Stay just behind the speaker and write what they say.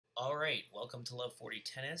All right, welcome to Love 40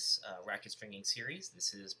 Tennis Racket Stringing Series.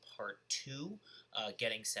 This is part 2,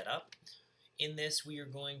 getting set up. In this, we are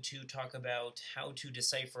going to talk about how to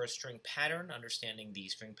decipher a string pattern, understanding the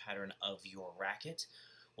string pattern of your racket.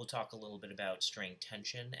 We'll talk a little bit about string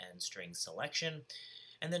tension and string selection.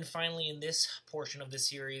 And then finally, in this portion of the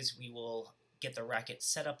series, we will get the racket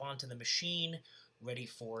set up onto the machine, ready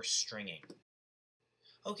for stringing.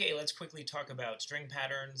 Okay, let's quickly talk about string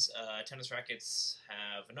patterns. Tennis rackets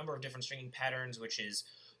have a number of different stringing patterns, which is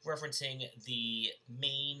referencing the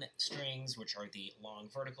main strings, which are the long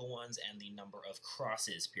vertical ones, and the number of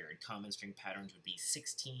crosses, period. Common string patterns would be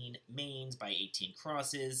 16 mains by 18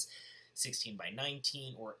 crosses, 16 by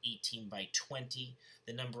 19, or 18 by 20.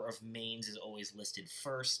 The number of mains is always listed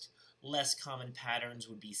first. Less common patterns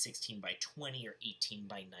would be 16 by 20 or 18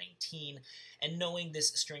 by 19. And knowing this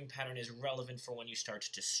string pattern is relevant for when you start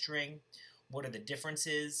to string. What are the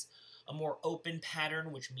differences? A more open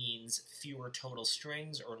pattern, which means fewer total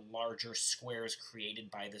strings or larger squares created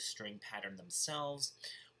by the string pattern themselves,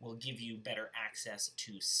 will give you better access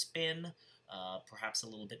to spin, perhaps a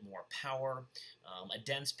little bit more power. A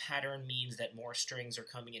dense pattern means that more strings are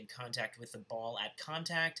coming in contact with the ball at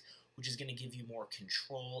contact, which is going to give you more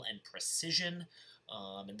control and precision.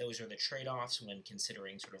 And those are the trade-offs when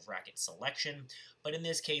considering sort of racket selection. But in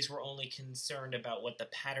this case, we're only concerned about what the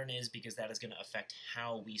pattern is because that is going to affect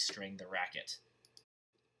how we string the racket.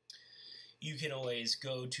 You can always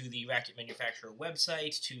go to the racket manufacturer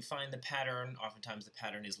website to find the pattern. Oftentimes the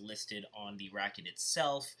pattern is listed on the racket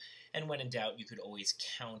itself. And when in doubt, you could always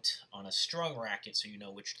count on a strung racket so you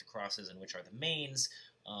know which are the crosses and which are the mains,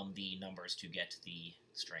 the numbers to get the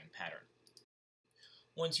string pattern.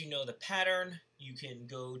 Once you know the pattern, you can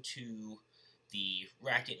go to the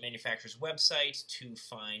racket manufacturer's website to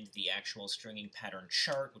find the actual stringing pattern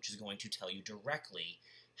chart, which is going to tell you directly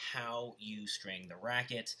how you string the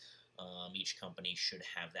racket. Each company should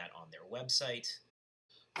have that on their website.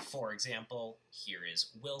 For example, here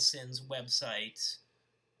is Wilson's website,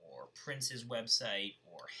 or Prince's website,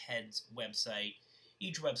 or Head's website.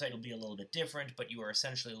 Each website will be a little bit different, but you are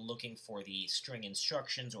essentially looking for the string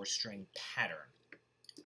instructions or string pattern.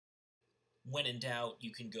 When in doubt,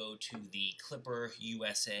 you can go to the Clipper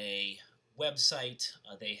USA website.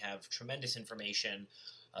 They have tremendous information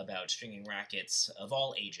about stringing rackets of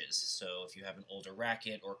all ages. So if you have an older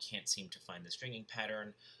racket or can't seem to find the stringing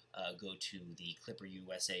pattern, go to the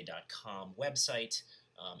clipperusa.com website.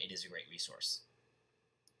 It is a great resource.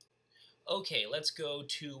 Okay, let's go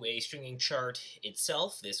to a stringing chart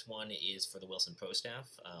itself. This one is for the Wilson Pro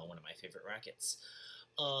Staff, one of my favorite rackets.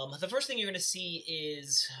 The first thing you're going to see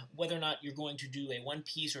is whether or not you're going to do a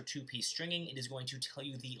one-piece or two-piece stringing. It is going to tell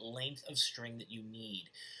you the length of string that you need.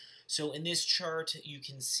 So in this chart, you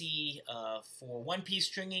can see for one-piece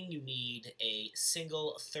stringing, you need a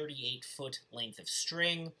single 38-foot length of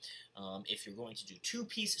string. If you're going to do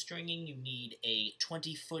two-piece stringing, you need a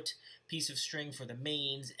 20-foot piece of string for the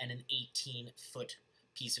mains and an 18-foot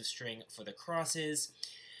piece of string for the crosses.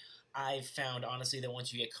 I've found, honestly, that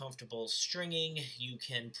once you get comfortable stringing, you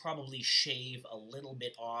can probably shave a little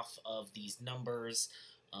bit off of these numbers,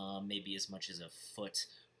 maybe as much as a foot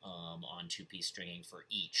on two-piece stringing for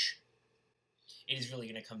each. It is really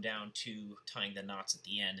going to come down to tying the knots at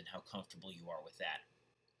the end and how comfortable you are with that.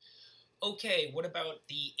 Okay, what about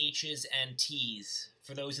the H's and T's?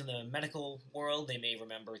 For those in the medical world, they may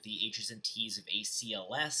remember the H's and T's of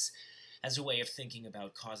ACLS as a way of thinking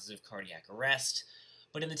about causes of cardiac arrest.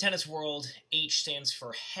 But in the tennis world, H stands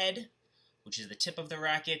for head, which is the tip of the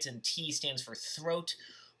racket, and T stands for throat,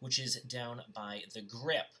 which is down by the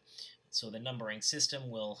grip. So the numbering system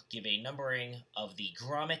will give a numbering of the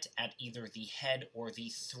grommet at either the head or the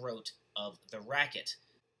throat of the racket.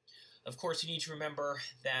 Of course, you need to remember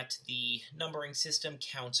that the numbering system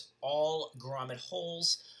counts all grommet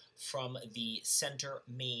holes from the center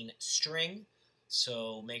main string,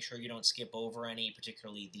 so make sure you don't skip over any,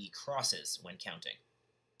 particularly the crosses, when counting.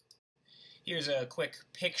 Here's a quick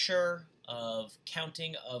picture of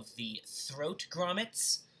counting of the throat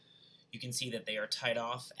grommets. You can see that they are tied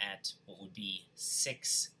off at what would be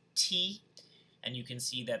 6T, and you can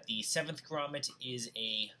see that the 7th grommet is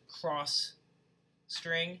a cross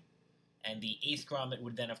string, and the 8th grommet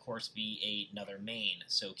would then, of course, be another main.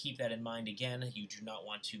 So keep that in mind again. You do not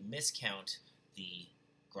want to miscount the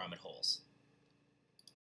grommet holes.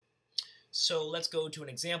 So let's go to an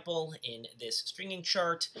example in this stringing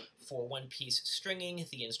chart. For one-piece stringing,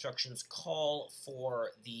 the instructions call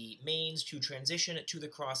for the mains to transition to the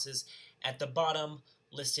crosses at the bottom,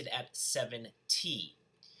 listed at 7T.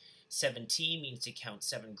 7T means to count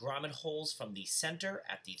 7 grommet holes from the center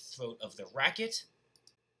at the throat of the racket.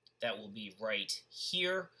 That will be right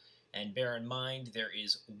here. And bear in mind, there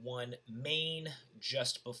is one main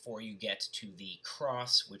just before you get to the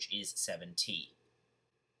cross, which is 7T.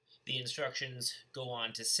 The instructions go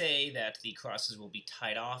on to say that the crosses will be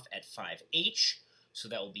tied off at 5H, so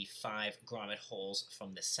that will be 5 grommet holes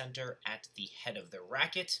from the center at the head of the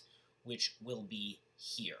racket, which will be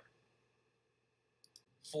here.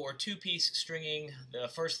 For two-piece stringing, the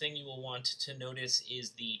first thing you will want to notice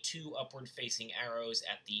is the 2 upward-facing arrows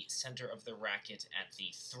at the center of the racket at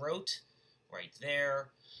the throat, right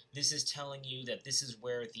there. This is telling you that this is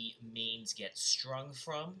where the mains get strung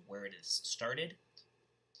from, where it is started.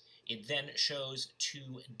 It then shows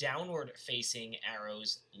 2 downward-facing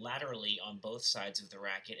arrows laterally on both sides of the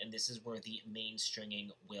racket, and this is where the main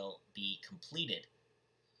stringing will be completed.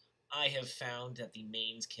 I have found that the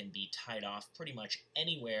mains can be tied off pretty much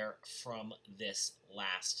anywhere from this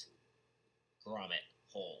last grommet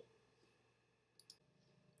hole.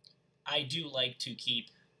 I do like to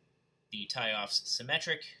keep the tie-offs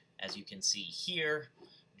symmetric, as you can see here,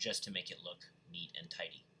 just to make it look neat and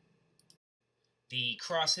tidy. The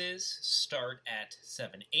crosses start at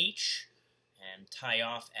 7H and tie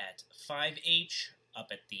off at 5H up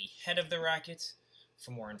at the head of the racket.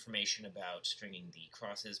 For more information about stringing the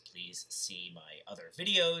crosses, please see my other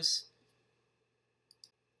videos.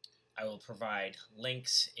 I will provide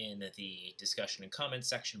links in the discussion and comments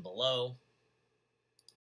section below.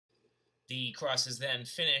 The crosses then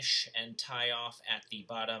finish and tie off at the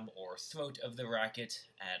bottom or throat of the racket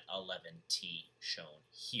at 11T, shown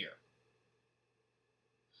here.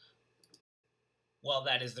 While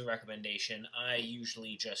that is the recommendation, I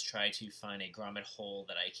usually just try to find a grommet hole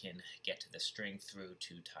that I can get to the string through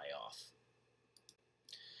to tie off.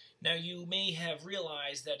 Now, you may have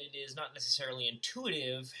realized that it is not necessarily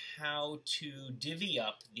intuitive how to divvy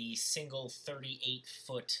up the single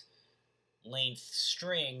 38-foot length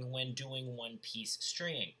string when doing one-piece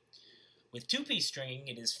stringing. With two-piece stringing,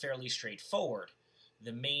 it is fairly straightforward.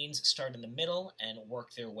 The mains start in the middle and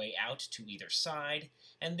work their way out to either side,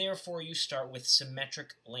 and therefore you start with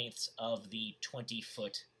symmetric lengths of the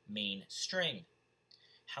 20-foot main string.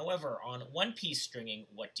 However, on one-piece stringing,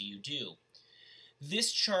 what do you do?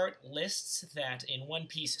 This chart lists that in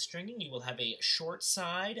one-piece stringing you will have a short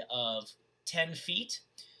side of 10 feet,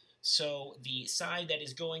 so the side that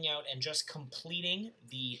is going out and just completing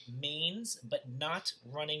the mains but not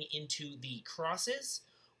running into the crosses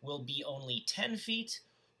will be only 10 feet,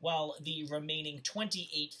 while the remaining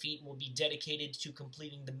 28 feet will be dedicated to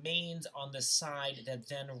completing the mains on the side that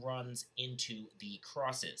then runs into the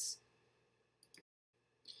crosses.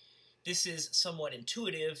 This is somewhat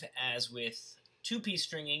intuitive, as with two-piece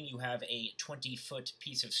stringing, you have a 20-foot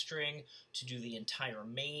piece of string to do the entire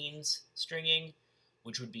mains stringing,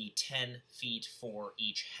 which would be 10 feet for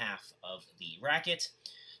each half of the racket.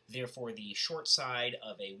 Therefore, the short side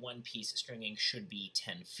of a one-piece stringing should be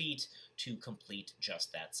 10 feet to complete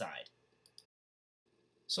just that side.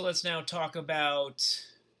 So let's now talk about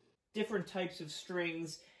different types of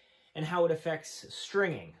strings and how it affects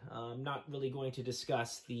stringing. I'm not really going to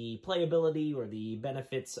discuss the playability or the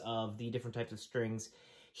benefits of the different types of strings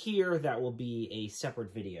here. That will be a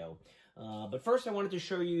separate video. But first I wanted to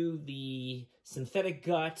show you the synthetic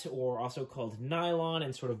gut, or also called nylon,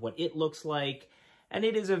 and sort of what it looks like. And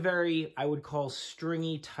it is a very, I would call,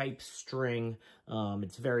 stringy type string.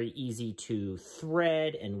 It's very easy to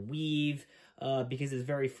thread and weave because it's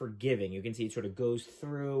very forgiving. You can see it sort of goes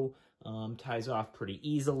through, ties off pretty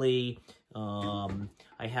easily.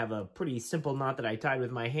 I have a pretty simple knot that I tied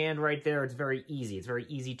with my hand right there. It's very easy. It's very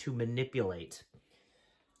easy to manipulate.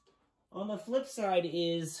 On the flip side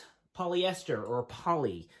is polyester, or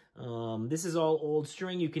poly. This is all old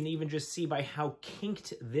string. You can even just see by how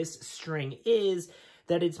kinked this string is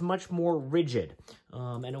that it's much more rigid.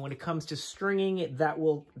 And when it comes to stringing, that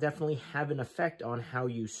will definitely have an effect on how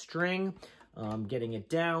you string, getting it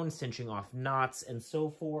down, cinching off knots, and so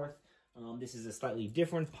forth. This is a slightly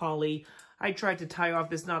different poly. I tried to tie off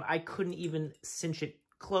this knot. I couldn't even cinch it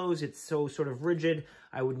close. It's so sort of rigid.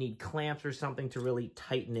 I would need clamps or something to really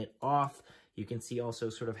tighten it off. You can see also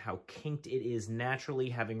sort of how kinked it is naturally,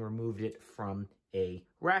 having removed it from a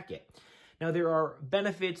racket. Now, there are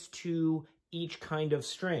benefits to each kind of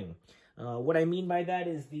string. What I mean by that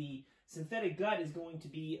is the synthetic gut is going to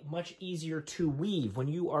be much easier to weave. When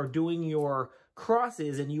you are doing your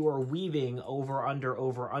crosses and you are weaving over,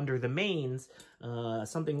 under the mains,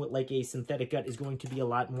 something like a synthetic gut is going to be a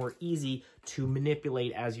lot more easy to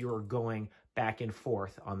manipulate as you're going back and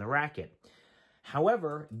forth on the racket.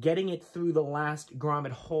 However, getting it through the last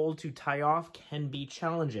grommet hole to tie off can be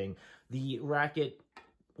challenging. The racket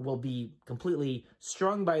will be completely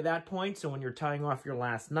strung by that point, so when you're tying off your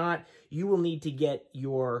last knot, you will need to get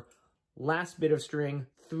your last bit of string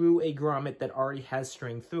through a grommet that already has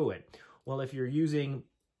string through it. Well, if you're using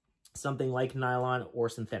something like nylon or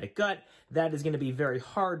synthetic gut, that is going to be very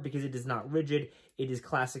hard because it is not rigid. It is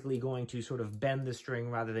classically going to sort of bend the string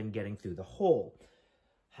rather than getting through the hole.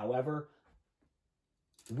 However,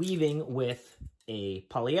 weaving with a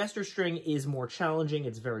polyester string is more challenging.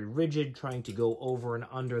 It's very rigid. Trying to go over and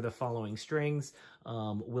under the following strings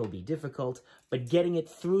will be difficult, but getting it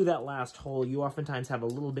through that last hole, you oftentimes have a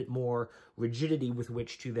little bit more rigidity with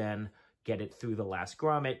which to then get it through the last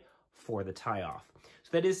grommet for the tie-off. So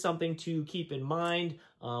that is something to keep in mind.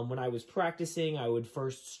 When I was practicing, I would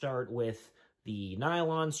first start with the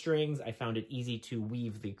nylon strings. I found it easy to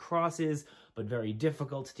weave the crosses, but very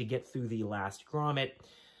difficult to get through the last grommet.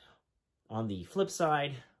 On the flip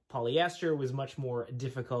side, polyester was much more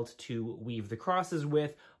difficult to weave the crosses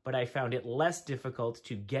with, but I found it less difficult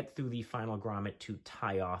to get through the final grommet to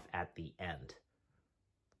tie off at the end.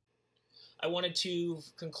 I wanted to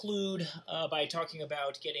conclude by talking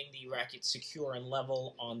about getting the racket secure and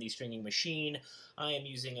level on the stringing machine. I am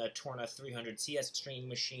using a Torna 300CS stringing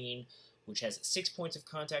machine, which has 6 points of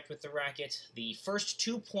contact with the racket. The first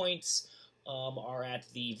 2 points are at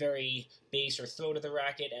the very base or throat of the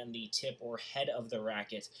racket and the tip or head of the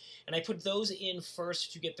racket. And I put those in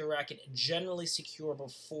first to get the racket generally secure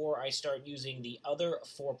before I start using the other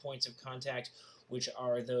 4 points of contact, which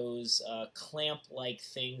are those clamp-like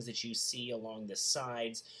things that you see along the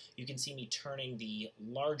sides. You can see me turning the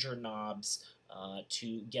larger knobs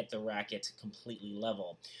to get the racket completely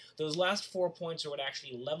level. Those last 4 points are what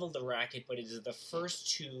actually level the racket, but it is the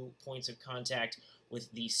first 2 points of contact with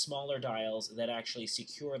the smaller dials that actually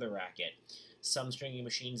secure the racket. Some stringing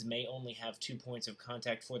machines may only have 2 points of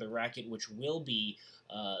contact for the racket, which will be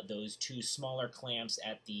those 2 smaller clamps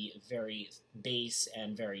at the very base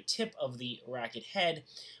and very tip of the racket head.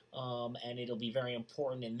 And it'll be very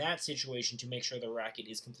important in that situation to make sure the racket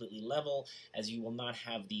is completely level, as you will not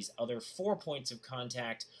have these other 4 points of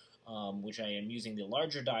contact, which I am using the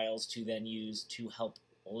larger dials to then use to help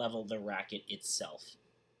level the racket itself.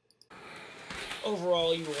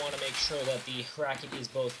 Overall, you will want to make sure that the racket is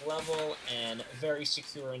both level and very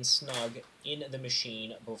secure and snug in the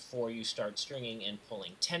machine before you start stringing and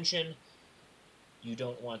pulling tension. You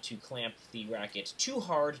don't want to clamp the racket too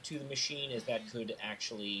hard to the machine, as that could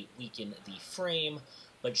actually weaken the frame,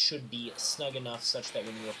 but should be snug enough such that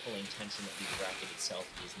when you are pulling tension, the racket itself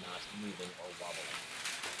is not moving or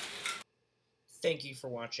wobbling. Thank you for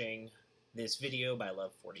watching this video by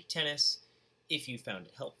Love40 Tennis. If you found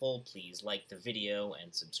it helpful, please like the video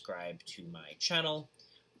and subscribe to my channel.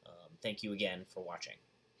 Thank you again for watching.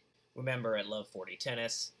 Remember, at Love40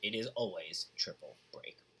 Tennis, it is always triple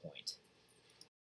break point.